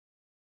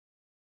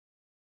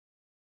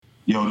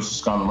Yo, this is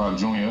Scholar Rock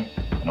Jr., and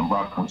I'm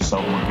rocking with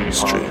Self-Motivated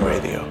Street Podcast.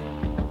 Radio.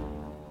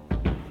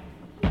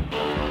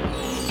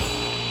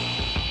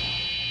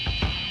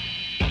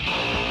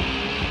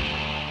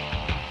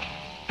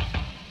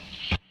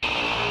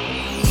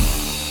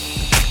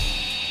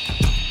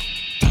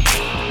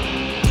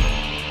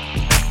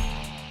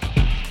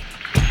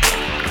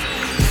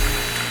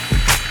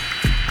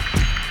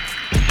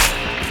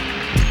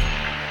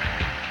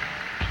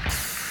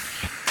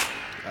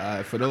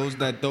 For those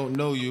that don't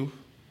know you,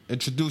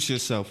 introduce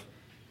yourself.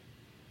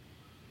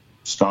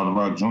 Scholar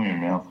Rock Jr.,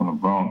 man, I'm from the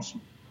Bronx.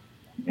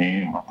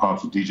 And my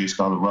pops is DJ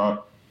Scholar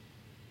Rock.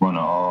 Run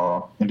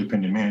a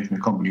independent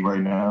management company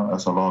right now.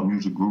 SLR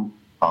Music Group.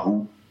 I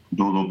hoop.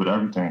 Do a little bit of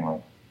everything.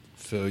 Like.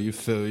 Feel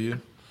you.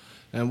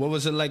 And what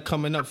was it like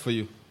coming up for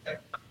you?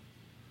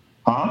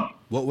 Huh?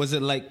 What was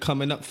it like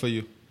coming up for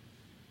you?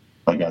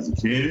 Like as a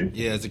kid?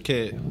 Yeah, as a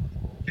kid.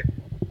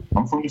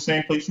 I'm from the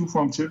same place you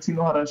from, Chips. You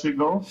know how that shit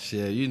go?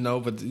 Shit,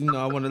 but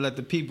I want to let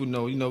the people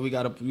know. We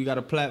got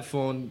a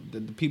platform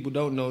that the people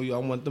don't know you. I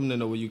want them to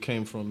know where you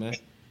came from, man.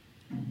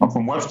 I'm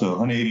from Webster,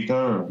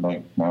 183rd, like,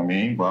 you know what I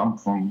mean? But I'm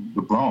from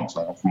the Bronx,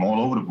 like, I'm from all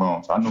over the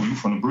Bronx. I know you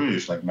from the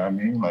bridge, like, you know what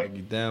I mean? Like,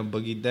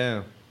 Boogie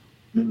down.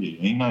 Really,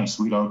 ain't nothing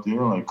sweet out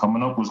there. Like,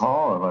 coming up was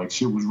hard. Like,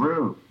 shit was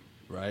real.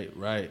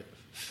 Right.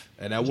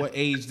 And at what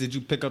age did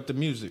you pick up the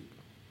music?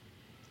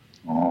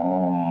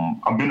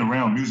 I've been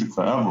around music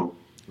forever.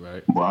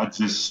 Right. But I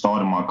just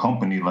started my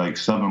company like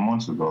 7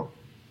 months ago.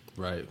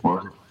 Right.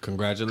 Work.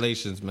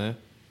 Congratulations, man.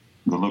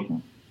 Good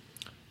looking.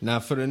 Now,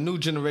 for the new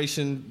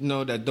generation,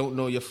 that don't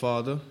know your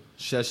father,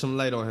 shed some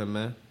light on him,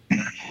 man.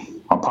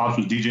 My pops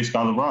was DJ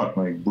Scholar Rock,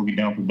 like Boogie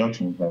Down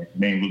Productions. Like,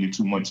 there ain't really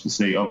too much to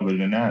say other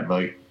than that.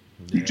 Like,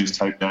 You just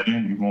type that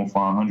in, you're gonna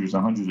find hundreds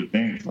and hundreds of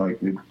things. Like,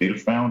 they the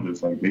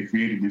founders. Like, they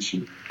created this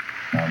shit.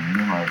 I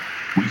mean, like,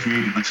 we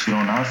created this shit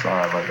on our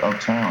side. Like,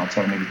 uptown, I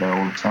tell niggas that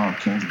all the time.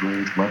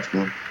 Kingsbridge,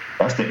 Webster.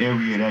 That's the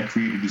area that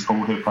created this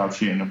whole hip-hop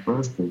shit in the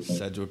first place. Like,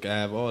 Cedric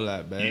Ave, all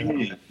that,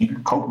 man. Yeah,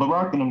 Copeland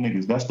rocking them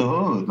niggas. That's the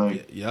hood.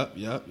 Like, Yep.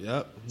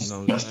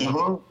 That's the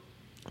hood.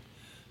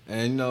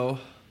 And that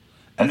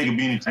nigga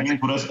be in the gym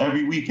with us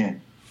every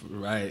weekend.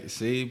 Right.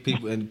 See,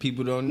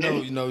 people don't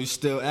know. You're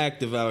still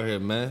active out here,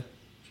 man.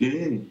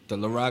 Yeah. The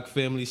LaRock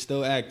family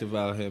still active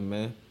out here,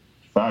 man.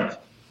 Facts.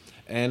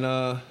 And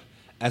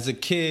as a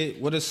kid,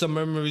 what are some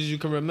memories you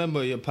can remember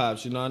of your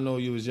pops? I know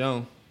you was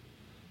young.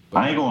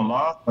 I ain't gonna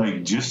lie,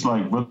 really,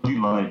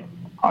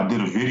 I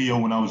did a video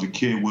when I was a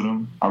kid with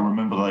him. I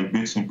remember,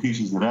 bits and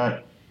pieces of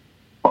that.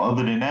 But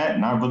other than that,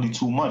 not really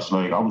too much.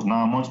 Like, I was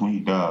 9 months when he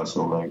died,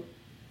 so, you know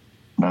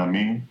what I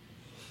mean?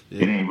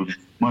 Yeah. It ain't really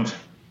much.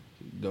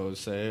 You know what I'm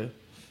saying?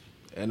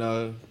 And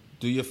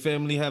do your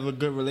family have a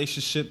good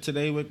relationship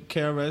today with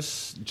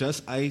KRS,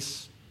 Just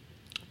Ice,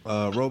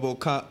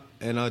 RoboCop,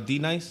 and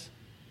D-Nice?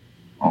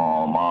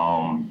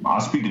 I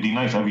speak to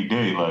D-Nice every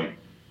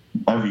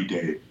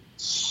day,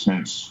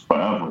 since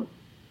forever.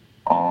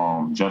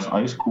 Just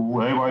Ice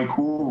cool, everybody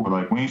cool.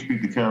 We ain't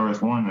speak to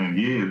KRS-One in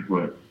years,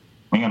 but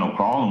we ain't got no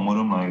problem with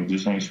him.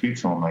 Just ain't speak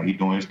to him. He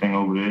doing his thing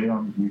over there.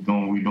 We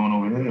doing what we doing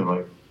over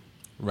here.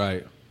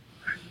 Right.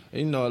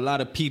 A lot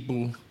of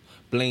people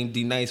blame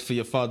D-Nice for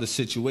your father's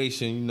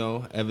situation.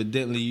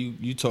 Evidently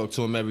you talk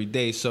to him every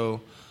day, so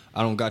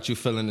I don't got you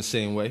feeling the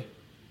same way.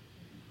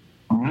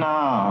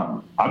 Nah,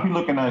 I be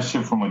looking at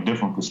shit from a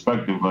different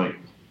perspective.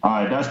 All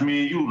right, that's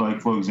me and you.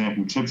 For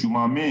example, Chips, you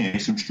my man.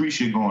 Some street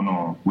shit going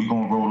on. We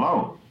gonna roll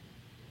out.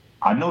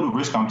 I know the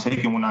risk I'm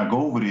taking when I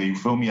go over there. You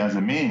feel me? As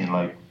a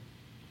man,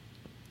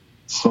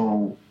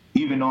 so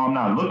even though I'm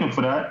not looking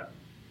for that,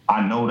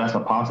 I know that's a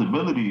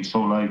possibility.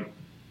 So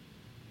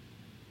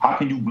how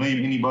can you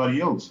blame anybody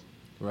else?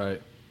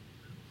 Right.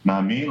 Know what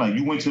I mean?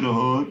 You went to the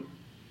hood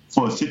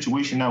for a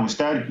situation that was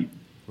staticky.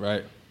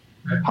 Right.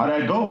 How'd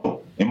that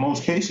go? In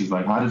most cases,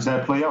 how does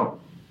that play out?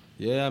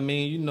 Yeah,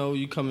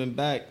 you coming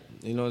back.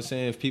 You know what I'm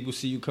saying? If people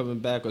see you coming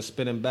back or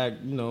spinning back,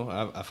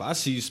 if I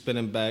see you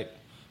spinning back,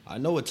 I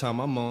know what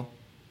time I'm on.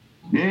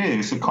 Yeah,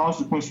 it's a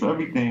consequence for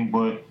everything,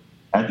 but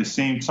at the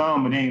same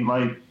time, it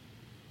ain't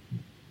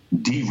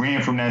D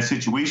ran from that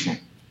situation.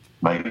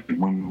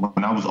 When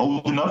I was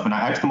old enough and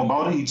I asked him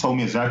about it, he told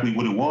me exactly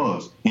what it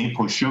was. He ain't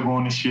put sugar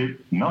on the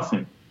shit,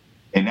 nothing.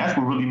 And that's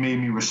what really made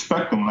me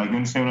respect him. You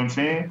understand what I'm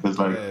saying? Because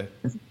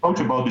his approach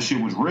about the shit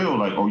was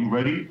real. Oh, you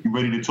ready? You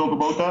ready to talk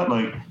about that?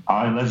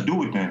 All right, let's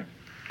do it then.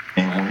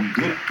 And when we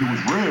did, it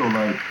was real.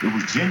 It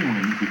was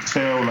genuine. You could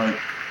tell, there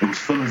was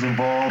feelings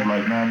involved. Know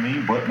what I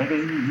mean? But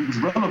nigga, he was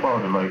real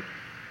about it.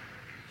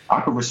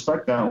 I could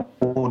respect that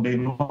all day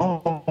long.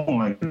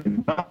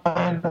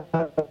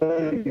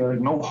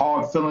 No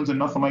hard feelings or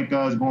nothing like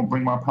that is gonna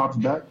bring my pops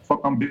back.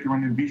 Fuck, I'm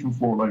bickering and beefing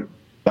for.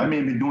 That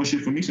man been doing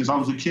shit for me since I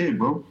was a kid,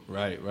 bro.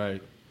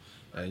 Right.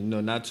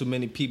 Not too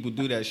many people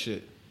do that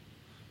shit.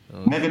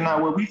 Nigga,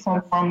 not where we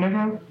from,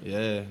 nigga.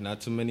 Yeah,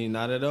 not too many,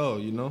 not at all,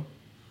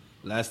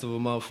 Last of a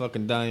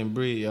motherfucking dying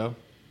breed, yo.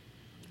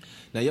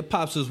 Now, your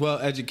pops was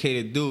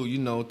well-educated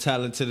dude,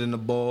 talented in the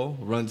ball,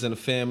 runs in the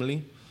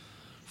family.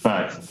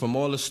 Facts. From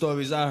all the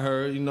stories I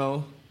heard,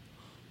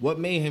 what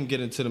made him get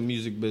into the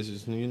music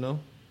business,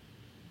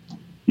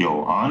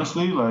 Yo,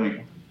 honestly,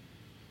 like,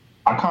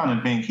 I kind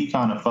of think he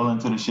kind of fell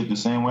into the shit the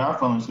same way I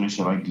fell into the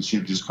shit. Like, the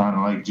shit just kind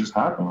of, like, just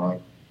happened.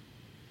 Like,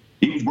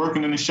 he was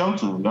working in the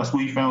shelter. That's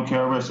where he found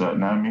KRS at,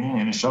 know what I mean?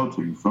 In the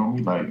shelter, you feel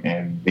me? Like,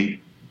 and they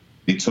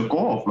took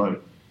off.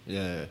 Like,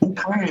 Yeah. who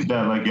plans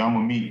that? Like, I'm gonna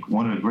meet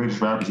one of the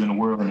greatest rappers in the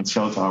world in the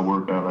shelter I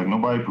work at. Like,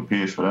 nobody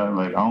prepares for that.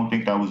 Like, I don't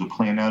think that was a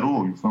plan at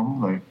all, you feel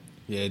me? Like,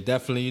 Yeah,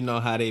 definitely. You know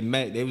how they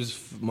met. They was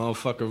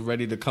motherfucker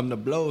ready to come to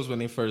blows when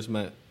they first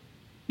met.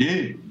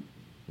 yeah.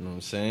 You know what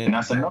I'm saying? And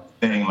that's another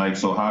thing. Like,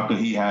 so how could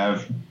he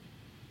have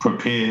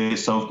prepared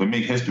himself to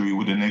make history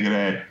with a nigga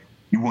that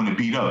you want to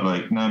beat up?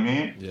 Like, you know what I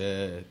mean?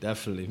 Yeah,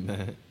 definitely,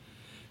 man.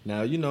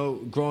 Now, you know,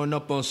 growing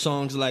up on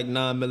songs like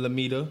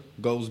 9mm,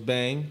 Goes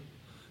Bang,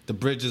 The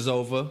Bridge Is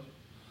Over,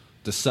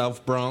 The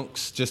South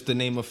Bronx, just to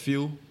name a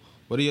few.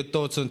 What are your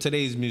thoughts on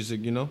today's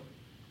music, you know?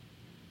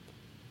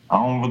 I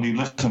don't really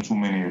listen to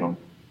many of them.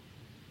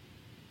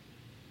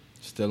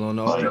 Still on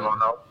the Like,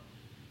 old?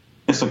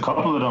 it's a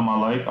couple of them I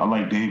like. I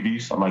like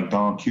Davies. I like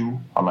Don Q.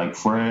 I like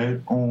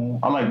Fred. I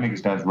like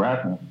niggas that's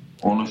rapping.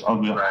 All this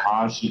other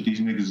high shit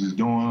these niggas is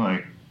doing,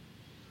 like,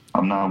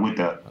 I'm not with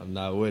that. I'm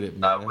not with it,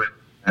 man.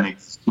 That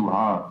nigga's too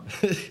high.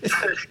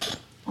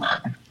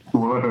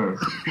 Word.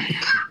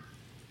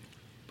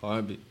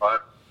 Pardon me.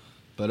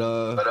 But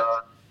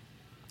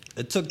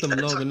it took them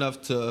long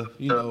enough to,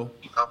 you know,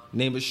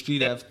 name a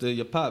street after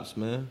your pops,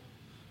 man.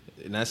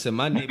 And that's in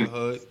my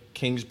neighborhood,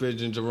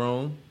 Kingsbridge and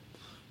Jerome.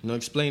 You know,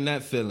 explain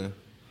that feeling.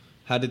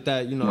 How did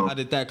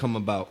that come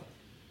about?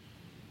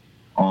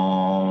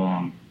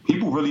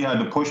 People really had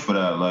to push for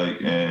that,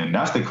 like, and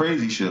that's the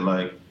crazy shit,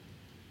 like,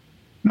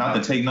 not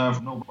to take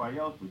nothing from nobody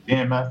else, but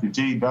damn, after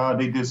Jay died,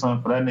 they did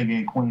something for that nigga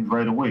in Queens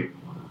right away.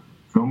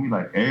 Feel me?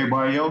 Like,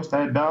 everybody else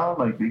that died,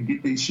 like, they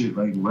get their shit,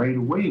 like, right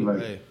away.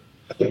 Like,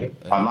 a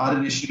lot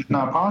of this shit is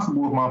not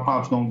possible if my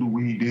pops don't do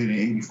what he did in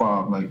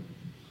 85. Like,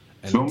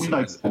 And feel me?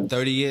 Like,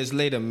 30 years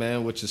later,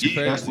 man, which is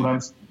crazy. That's what I'm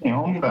saying,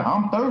 homie. Like,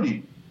 I'm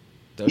 30.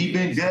 He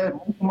been dead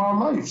most of my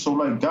life. So,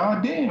 like,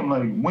 goddamn,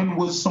 like, when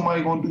was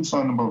somebody gonna do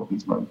something about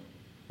this? Like,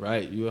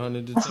 right, you're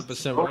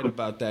 110% right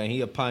about that. And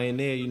he a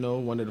pioneer, you know,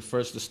 one of the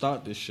first to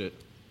start this shit.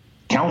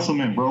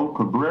 Councilman, bro,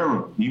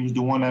 Cabrera, he was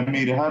the one that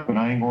made it happen.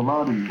 I ain't gonna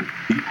lie to you.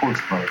 He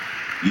pushed, like,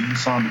 he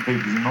signed the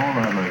papers and all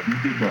that. Like,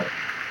 he did that.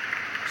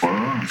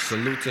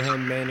 Salute to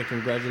him, man, and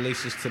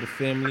congratulations to the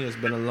family. It's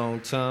been a long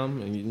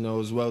time, and, you know,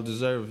 it's well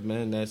deserved,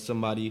 man, that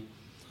somebody,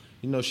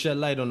 you know, shed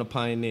light on the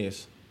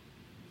pioneers.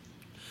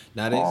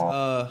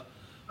 Now,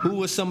 who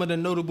were some of the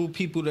notable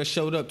people that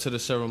showed up to the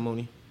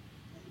ceremony?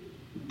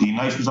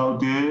 D-Nice was out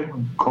there,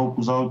 Coke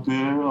was out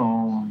there,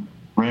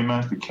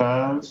 Grandmaster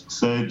Kaz,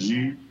 Sad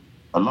G,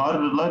 a lot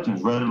of the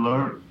legends, Red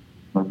Alert,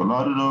 like a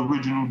lot of the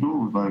original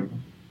dudes, like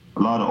a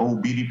lot of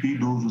old BDP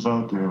dudes was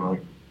out there,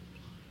 like.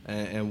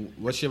 And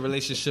what's your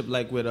relationship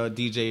like with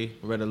DJ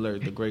Red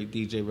Alert, the great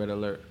DJ Red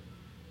Alert?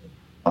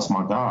 That's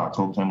my guy. I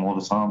talk to him all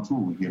the time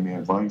too. He give me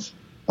advice,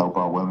 help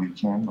out wherever he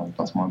can. Like,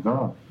 that's my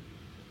guy.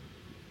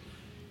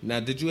 Now,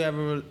 did you have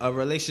a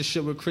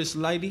relationship with Chris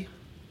Lighty?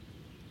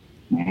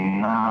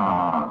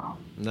 Nah,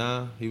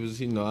 he was,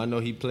 you know, I know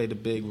he played a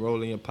big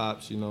role in your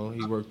pops, you know,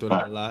 he worked with him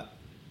a lot.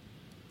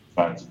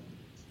 Facts.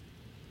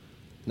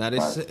 Now they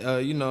say,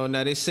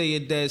 they say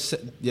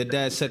your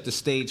dad set the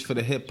stage for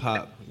the hip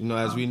hop, you know,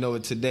 as we know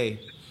it today.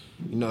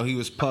 You know, he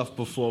was Puff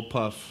before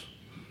Puff.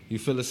 You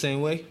feel the same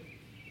way?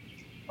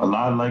 A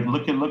lot, like,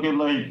 look at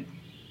like,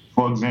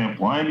 for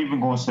example, I ain't even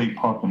gonna say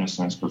Puff in a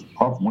sense, because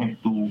Puff went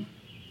through,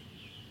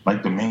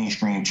 like, the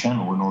mainstream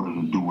channel in order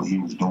to do what he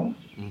was doing.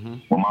 Mm-hmm.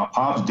 When my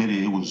pops did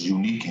it, it was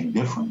unique and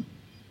different.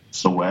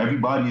 So what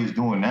everybody is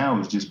doing now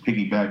is just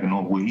piggybacking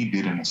on what he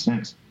did in a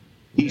sense.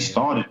 He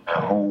started that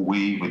whole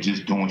wave of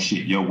just doing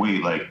shit your way.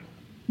 Like,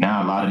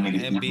 now a lot of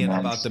niggas... And being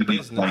about the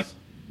business. Like,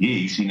 yeah,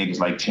 you see niggas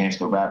like Chance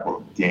the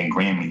Rapper getting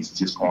Grammys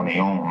just on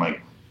their own. Like,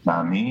 know what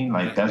I mean?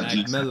 Like, that's Mac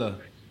just... Miller.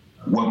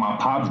 What my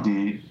pops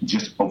did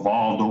just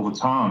evolved over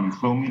time, you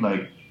feel me?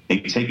 Like, they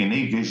taking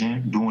their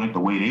vision, doing it the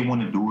way they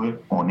want to do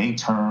it, on their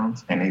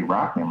terms, and they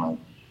rocking. Like,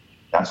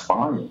 that's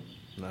fire.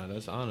 Nah,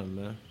 that's honor,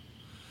 man.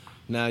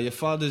 Now, your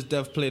father's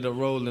death played a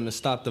role in the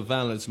Stop the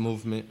Violence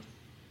movement.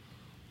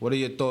 What are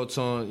your thoughts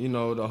on, you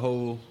know, the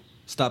whole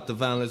Stop the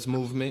Violence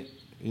movement,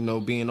 you know,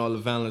 being all the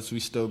violence we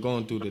still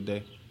going through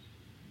today?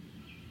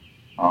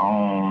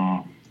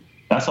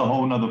 That's a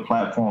whole nother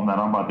platform that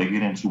I'm about to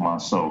get into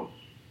myself.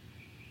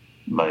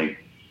 Like,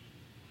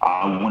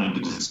 I wanted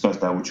to discuss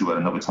that with you at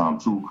another time,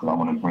 too, because I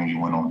want to bring you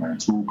in on that,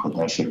 too, because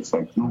that shit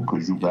affect you,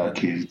 because you got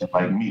kids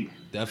like me.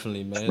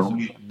 Definitely,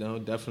 man. No,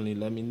 definitely.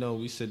 Let me know.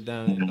 We sit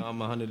down. Mm-hmm. You know, I'm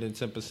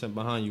 110%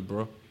 behind you,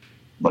 bro.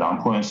 But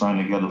I'm putting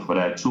something together for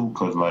that, too,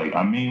 because, like,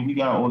 I mean, we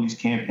got all these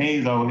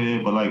campaigns out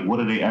here, but, like, what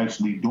are they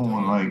actually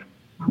doing, like,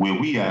 where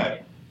we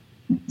at?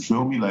 You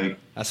feel me? Like,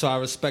 that's why I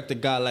respect a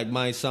guy like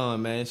my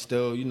son, man.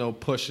 Still, you know,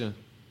 pushing.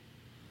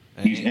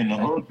 He's in the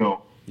hood,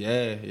 though.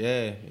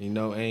 Yeah, you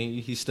know, and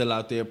he's still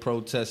out there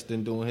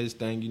protesting, doing his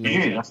thing, you know.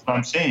 Yeah, that's what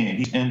I'm saying.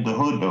 He's in the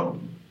hood, though.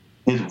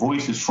 His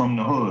voice is from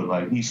the hood.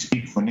 Like, he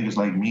speaks for niggas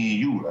like me and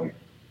you. Like,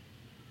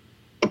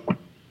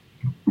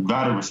 you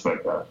gotta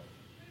respect that.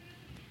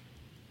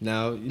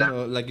 Now, you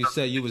know, like you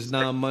said, you was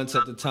 9 months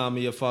at the time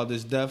of your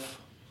father's death.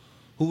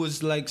 Who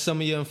was like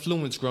some of your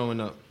influence growing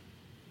up?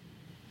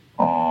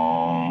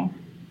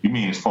 You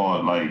mean as far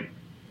as like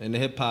In the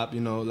hip hop,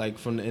 you know, like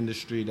from the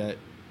industry that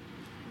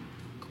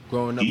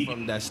growing up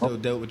from that still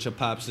dealt with your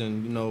pops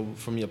and, you know,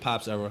 from your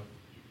pops era.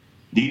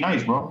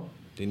 D-Nice, bro.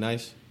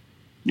 D-Nice?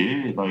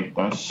 Yeah, like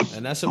that's.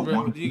 And that's a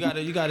real, you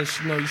gotta you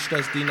know, you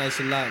stress D-Nice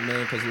a lot,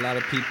 man, because a lot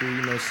of people,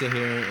 you know, sit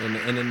here in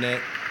the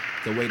internet,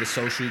 the way the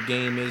social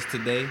game is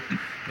today,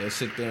 they'll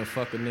sit there and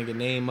fuck a nigga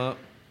name up.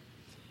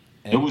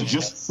 It was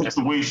just a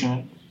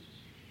situation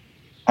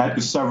at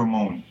the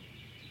ceremony.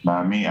 Now,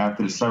 I mean,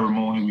 after the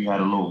ceremony, we had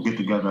a little get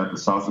together at the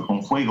Salsa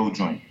con Fuego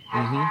joint.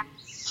 Mm-hmm.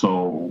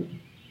 So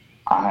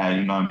I had,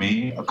 you know what I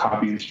mean, a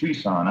copy of the street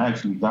sign. I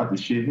actually got the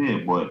shit here,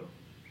 but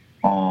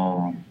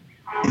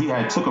he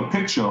had took a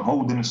picture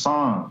holding the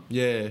sign.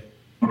 Yeah.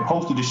 And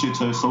posted the shit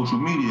to his social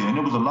media, and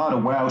there was a lot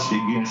of wild shit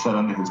getting said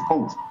under his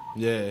post.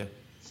 Yeah.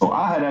 So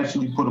I had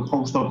actually put a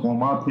post up on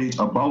my page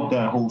about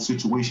that whole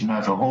situation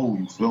as a whole,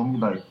 you feel me?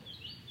 Like,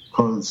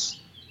 because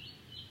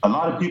a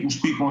lot of people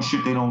speak on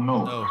shit they don't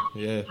know. Oh,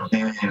 yeah.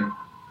 And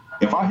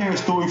if I hear a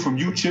story from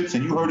you, Chips,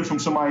 and you heard it from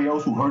somebody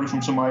else, who heard it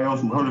from somebody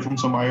else, who heard it from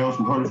somebody else,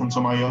 who heard it from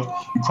somebody else,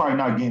 you're probably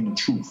not getting the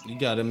truth. You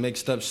got a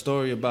mixed up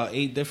story about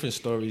 8 different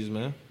stories,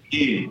 man.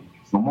 Yeah.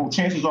 So more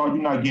chances are you're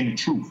not getting the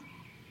truth.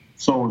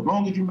 So as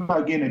long as you're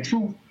not getting the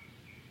truth,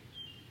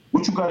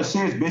 what you got to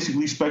say is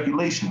basically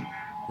speculation.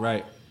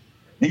 Right.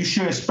 And you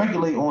shouldn't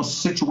speculate on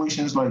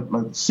situations like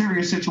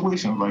serious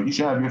situations. Like, you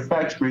should have your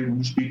facts straight when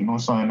you're speaking on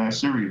something that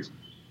serious.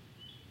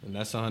 And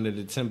that's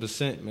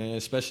 110%, man.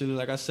 Especially,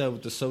 like I said,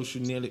 with the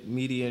social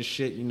media and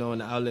shit, you know,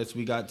 and the outlets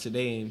we got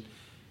today, and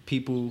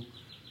people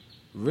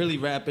really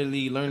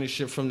rapidly learning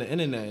shit from the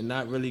internet and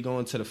not really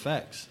going to the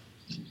facts.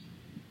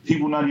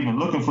 People not even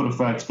looking for the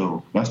facts,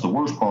 though. That's the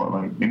worst part.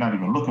 Like, they're not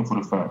even looking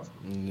for the facts.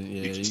 Yeah,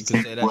 you can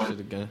say that shit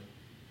again.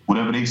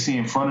 Whatever they see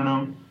in front of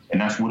them, and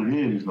that's what it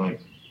is.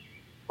 Like,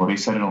 or they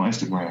said it on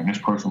Instagram. This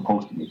person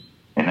posted it,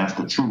 and that's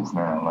the truth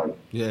now. Like,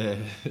 yeah.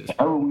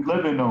 The era we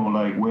live in, though,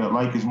 like, where a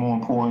like is more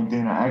important than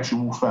an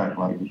actual fact.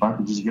 Like, if I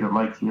could just get a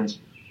like for this,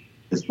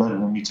 it's better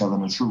than me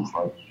telling the truth.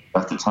 Like,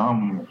 that's the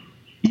time we're in.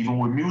 Even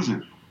with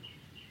music,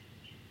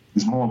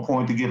 it's more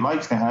important to get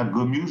likes than have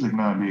good music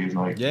nowadays.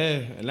 Like,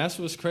 yeah, and that's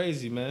what's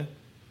crazy, man.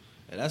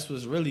 And that's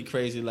what's really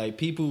crazy. Like,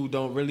 people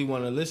don't really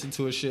want to listen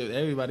to a shit.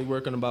 Everybody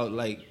working about,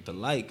 like, the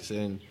likes,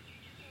 and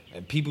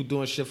people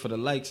doing shit for the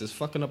likes is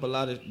fucking up a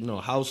lot of, you know,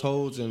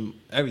 households and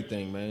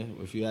everything, man,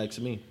 if you ask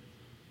me.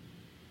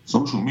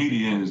 Social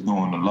media is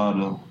doing a lot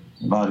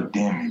of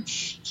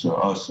damage to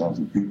us as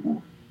a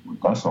people.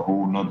 That's a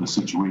whole nother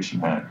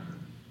situation that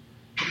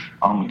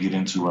I'm gonna get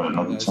into at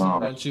another time.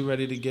 Once you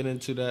ready to get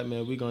into that,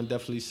 man, we're gonna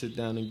definitely sit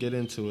down and get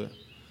into it.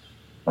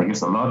 Like,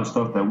 it's a lot of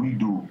stuff that we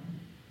do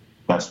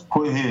that's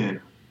put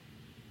here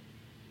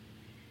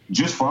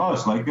just for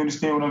us. Like, you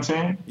understand what I'm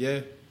saying? Yeah.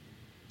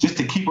 Just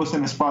to keep us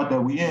in the spot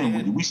that we in.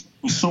 Yeah. We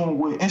assume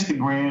with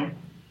Instagram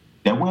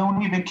that we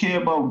don't even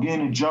care about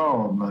getting a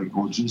job, like,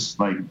 or just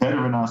like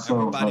bettering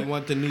ourselves. Everybody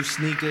want the new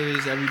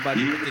sneakers,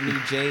 everybody want the new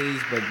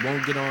J's, but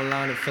won't get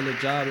online and fill a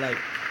job. Like,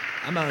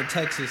 I'm out in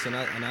Texas, and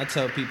I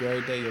tell people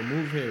every day, yo,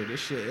 move here.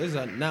 This shit is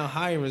a now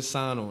hiring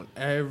sign on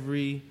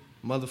every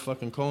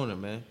motherfucking corner,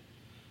 man.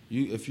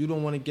 If you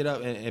don't want to get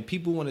up, and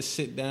people want to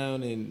sit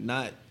down and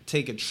not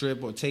take a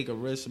trip or take a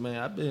risk, man.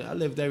 I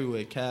lived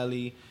everywhere: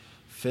 Cali,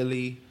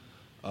 Philly,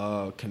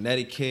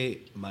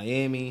 Connecticut,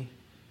 Miami.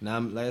 Now,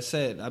 like I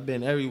said, I've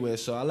been everywhere,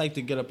 so I like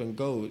to get up and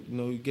go. You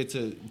know, you get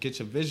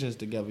your visions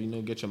together. You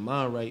know, get your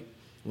mind right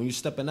when you're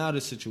stepping out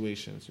of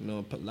situations. You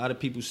know, a lot of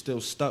people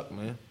still stuck,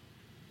 man.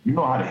 You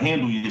know how to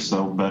handle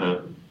yourself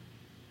better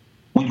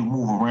when you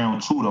move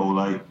around too, though.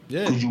 Like,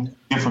 because you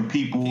different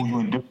people, you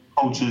in different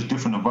cultures,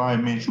 different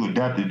environments, you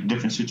adapted to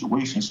different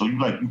situations. So you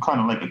kind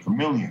of like a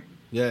chameleon.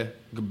 Yeah,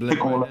 you can blend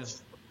all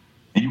that,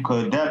 and you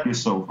could adapt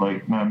yourself,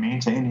 like, you know what I mean,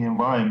 to any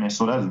environment.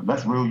 So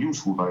that's real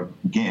useful, like,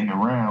 getting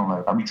around.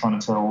 Like, I be trying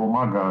to tell all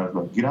my guys,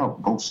 like, get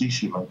out, go see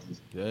shit like this.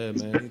 Yeah,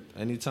 man.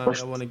 Anytime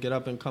I want to get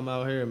up and come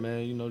out here,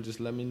 man, you know, just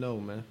let me know,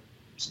 man.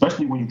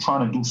 Especially when you're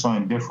trying to do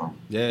something different.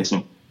 Yeah. It's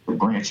important to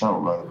branch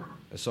out, like.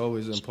 It's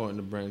always important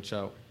to branch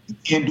out. You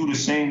can't do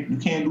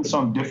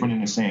something different in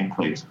the same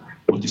place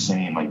with the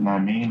same, like, you know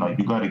what I mean? Like,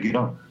 you got to get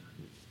up.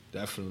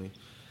 Definitely.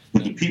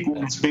 But the people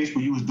in the space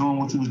where you was doing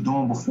what you was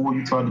doing before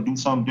you tried to do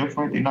something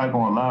different, they're not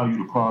going to allow you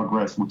to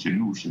progress with your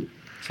new shit.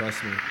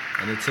 Trust me.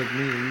 And it took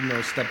me, you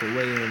know, step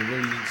away and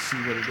really see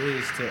what it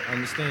is to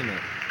understand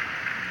that.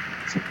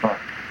 It's a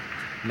fact.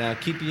 Now,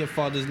 keeping your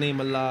father's name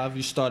alive,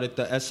 you started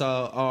the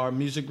SRR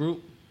Music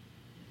Group?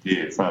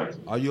 Yeah, fact.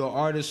 Are you an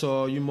artist,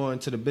 or are you more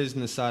into the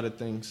business side of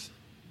things?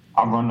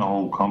 I run the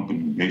whole company,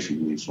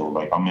 basically, so,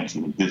 like, I'm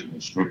into the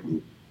business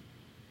strictly.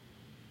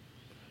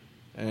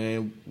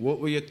 And what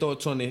were your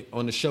thoughts on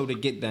the show To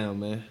Get Down,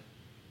 man?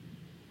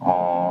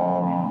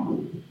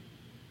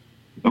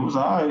 It was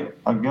alright,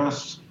 I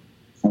guess,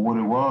 for what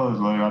it was.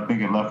 Like, I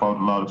think it left out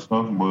a lot of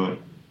stuff, but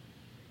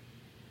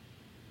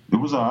it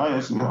was alright.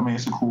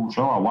 It's a cool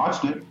show. I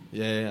watched it.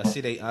 Yeah,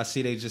 I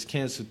see they just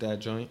canceled that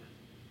joint.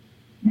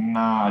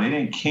 Nah, they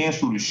didn't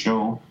cancel the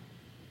show.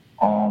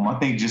 I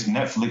think just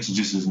Netflix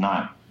just is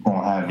not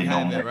gonna have it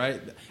no more.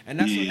 Right? And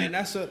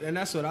that's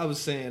what I was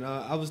saying.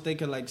 I was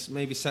thinking like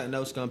maybe something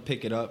else gonna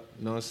pick it up.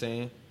 You know what I'm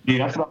saying?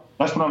 Yeah,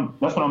 that's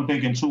what I'm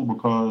thinking too,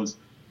 because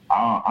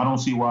I don't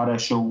see why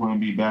that show wouldn't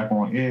be back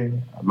on air.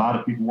 A lot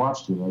of people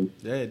watched it, right?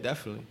 Yeah,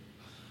 definitely.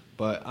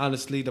 But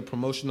honestly, the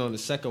promotion on the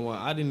second one,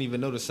 I didn't even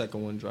know the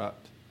second one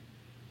dropped.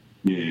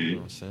 Yeah. You know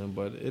what I'm saying?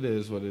 But it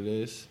is what it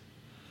is.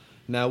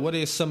 Now, what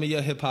are some of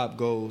your hip hop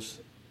goals?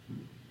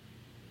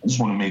 I just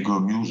want to make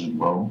good music,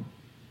 bro.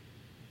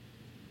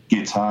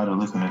 Get tired of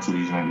listening to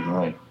these niggas,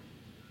 right?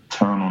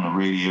 Turn on the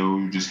radio,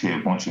 you just hear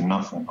a bunch of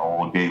nothing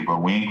all day, bro.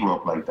 We ain't grew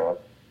up like that.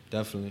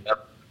 Definitely.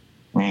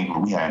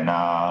 We had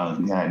Nas,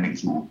 we had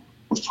niggas who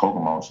was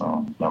talking about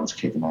something that was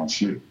kicking that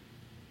shit.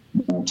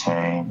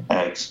 Wu-Tang,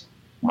 X.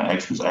 My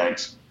ex was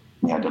X.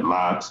 We had the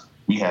Locks.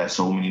 We had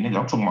so many niggas.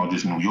 I'm talking about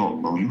just New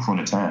York, bro. You from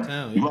the town.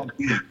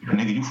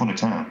 Nigga, you from the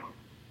town.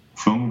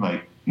 Feel me?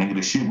 Like, nigga,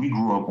 the shit we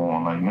grew up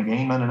on. Like, nigga,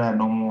 ain't none of that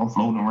no more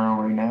floating around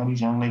right now.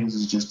 These young niggas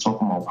is just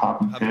talking about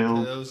popping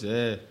pills.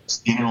 Yeah.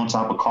 Standing on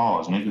top of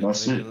cars, nigga.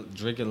 That's it.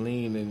 Drinking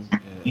lean and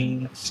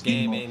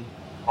scamming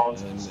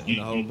and the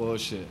whole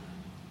bullshit.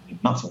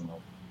 Nothing, man.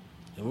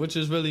 And which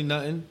is really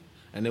nothing.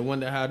 And they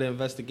wonder how the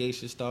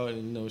investigation started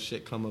and, you know,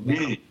 shit come about.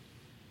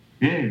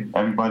 Yeah.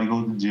 Everybody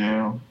goes to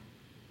jail.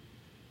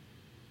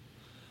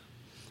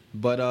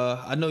 But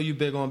I know you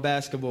big on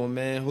basketball,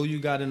 man. Who you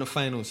got in the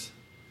finals?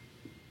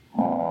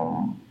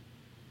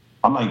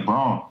 I like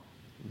Braun.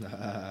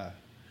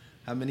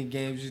 How many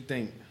games you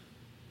think?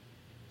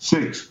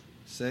 6.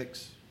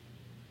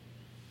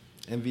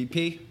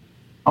 MVP?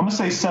 I'm gonna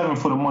say 7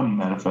 for the money,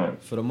 matter of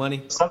fact. For the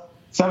money?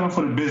 7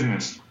 for the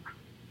business.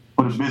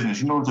 For the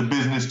business. You know it's a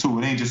business too.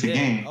 It ain't just a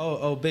game.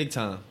 Oh, big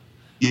time.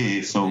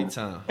 Yeah, so big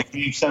time.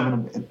 Game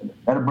 7,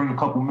 that'll bring a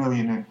couple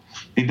million in.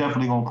 They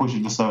definitely gonna push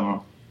it to 7.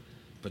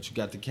 But you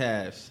got the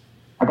Cavs.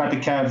 I got the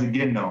Cavs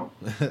again though.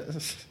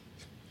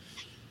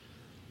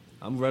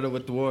 I'm running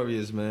with the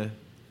Warriors, man.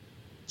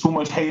 Too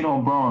much hate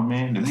on Braun,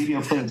 man. The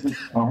media players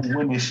who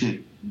win this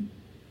shit.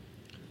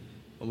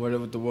 I'm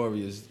running with the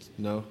Warriors,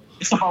 you know.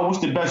 It's about what's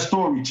the best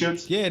story,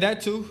 Chips. Yeah,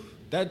 that too.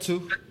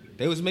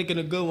 They was making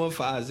a good one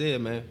for Isaiah,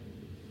 man.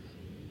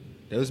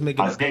 They was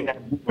making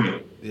Isaiah.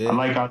 Yeah. I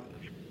like I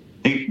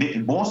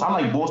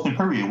like Boston,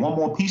 period. One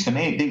more piece and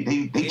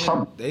they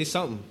trouble. They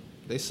something.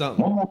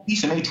 One more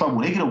piece and they trouble.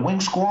 They get a wing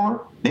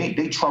scorer, they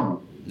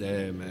trouble.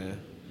 Yeah,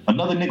 man.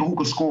 Another nigga who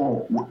could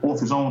score off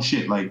his own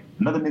shit. Like,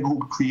 another nigga who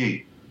could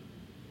create.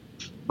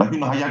 Like, you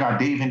know how y'all got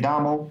Dave and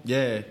Damo?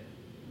 Yeah.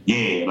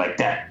 Yeah, like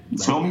that. You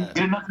feel me?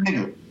 Get another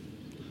nigga.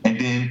 And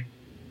then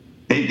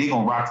they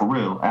gonna rock for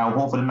real. Al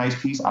Horford, a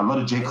nice piece. I love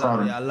the Jay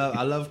Crowder. I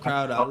love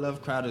Crowder. I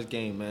love Crowder's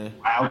game, man.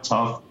 Wild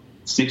tough,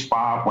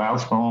 6'5",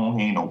 wild strong.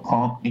 He ain't no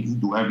punk. He can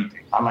do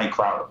everything. I like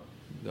Crowder.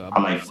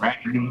 I like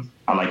Bradley.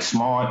 I like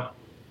Smart.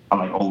 I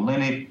like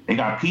Olynyk. They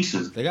got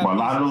pieces. But a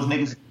lot of those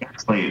niggas got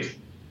players.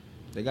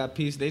 They got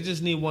pieces. They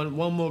just need one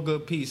more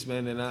good piece,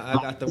 man, and I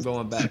got them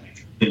going back.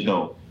 It's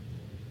dope.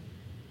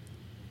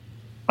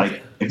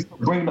 Like, if you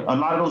bring a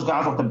lot of those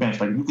guys off the bench,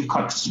 like, you could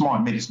cut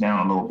Smart minutes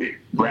down a little bit,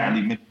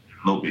 Bradley minutes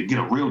down a little bit, get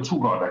a real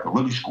 2-guard that can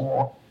really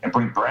score, and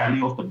bring Bradley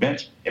off the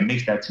bench, it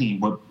makes that team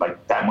look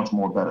like that much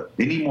more better.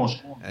 They need more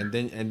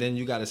scoring. And then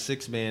you got a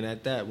 6-man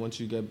at that. Once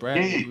you get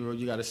Bradley,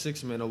 you got a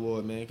 6-man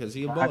award, man, because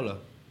he a baller.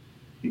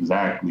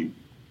 Exactly.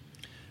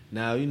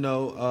 Now, you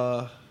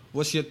know,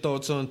 what's your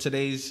thoughts on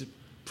today's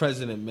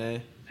president,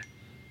 man?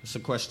 It's a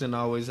question I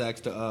always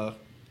ask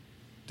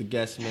the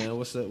guests, man.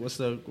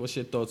 What's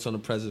your thoughts on the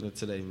president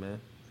today, man?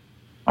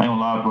 I ain't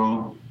gonna lie,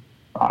 bro.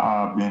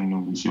 I've been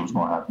knew this shit was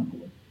gonna happen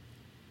today.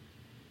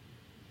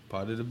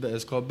 Part of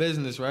it's called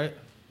business, right?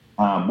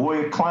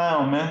 Boy, a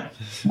clown, man.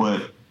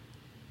 But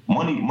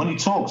money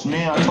talks,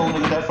 man. I told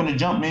niggas that from the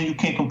jump, man. You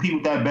can't compete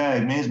with that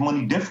bag, man. It's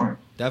money different.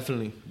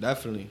 Definitely.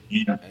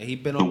 Yeah. And he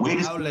been on more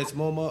outlets.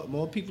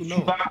 More people know.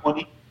 You got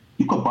money.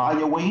 You could buy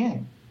your way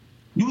in.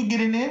 You could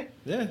get in there.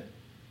 Yeah.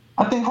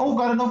 I think Hov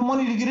got enough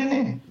money to get in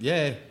there.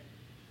 Yeah.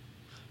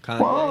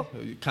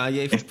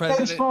 Kanye for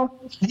president.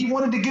 He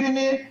wanted to get in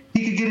there.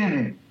 He could get in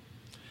there.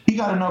 He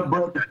got enough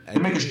bread to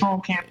make a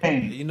strong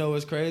campaign. You know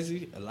what's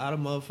crazy? A lot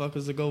of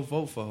motherfuckers will go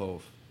vote for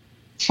Hov.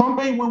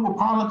 Trump ain't win with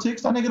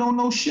politics. That nigga don't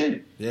know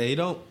shit. Yeah, he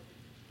don't.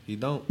 He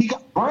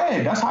got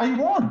bread. That's how he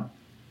won.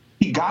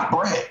 He got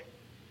bread.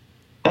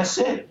 That's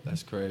it.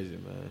 That's crazy,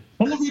 man.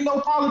 And if you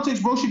know politics,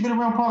 bro, she been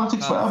around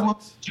politics forever.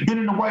 She been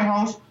in the White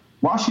House.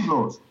 Why she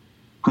lost?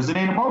 Because it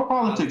ain't about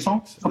politics, huh?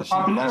 For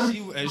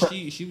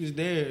popularity. She was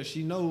there.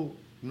 She know,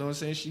 you know what I'm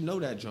saying? She know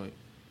that joint.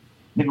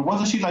 Nigga,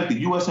 wasn't she like the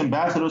U.S.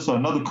 ambassador to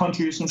another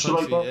country or some shit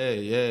like that?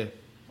 Yeah.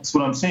 That's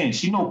what I'm saying.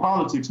 She know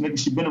politics, nigga.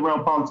 She been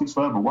around politics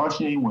forever. Why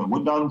she ain't win?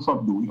 What Donald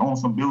Trump do? He owns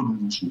some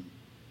buildings and shit.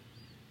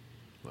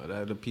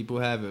 Well, the people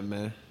have it,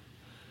 man.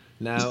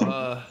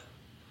 Now,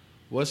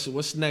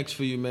 what's next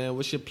for you, man?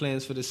 What's your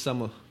plans for this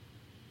summer?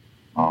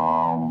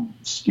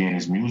 Getting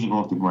his music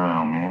off the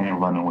ground, man.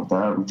 Running with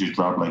that. We just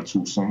dropped like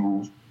 2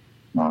 singles.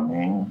 You know what I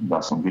mean?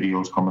 Got some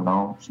videos coming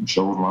out, some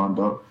shows lined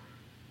up,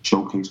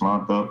 showcase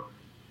lined up.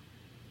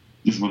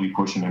 Just really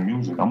pushing the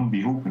music. I'm gonna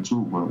be hooping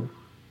too, but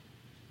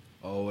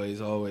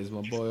always,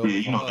 my boy.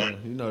 Yeah,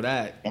 you know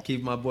that.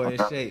 Keep my boy in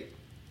shape.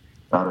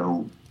 Gotta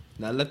hoop.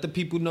 Now let the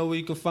people know where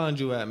you can find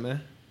you at,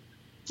 man.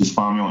 Just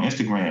find me on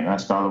Instagram.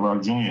 That's Dollar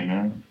Rock Jr.,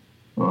 man.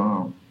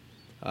 All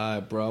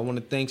right, bro. I want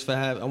to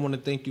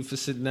thank you for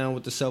sitting down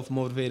with the Self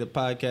Motivated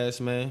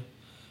Podcast, man.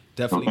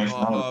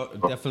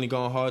 Definitely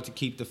going hard to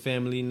keep the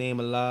family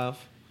name alive.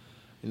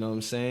 You know what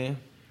I'm saying?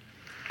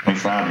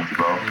 Thanks for having me,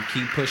 bro. And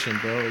keep pushing,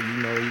 bro. You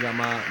know you got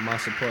my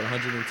support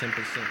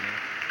 110%, man.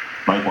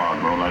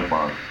 Likewise, bro.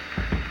 Likewise.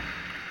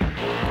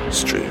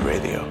 Street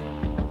Radio.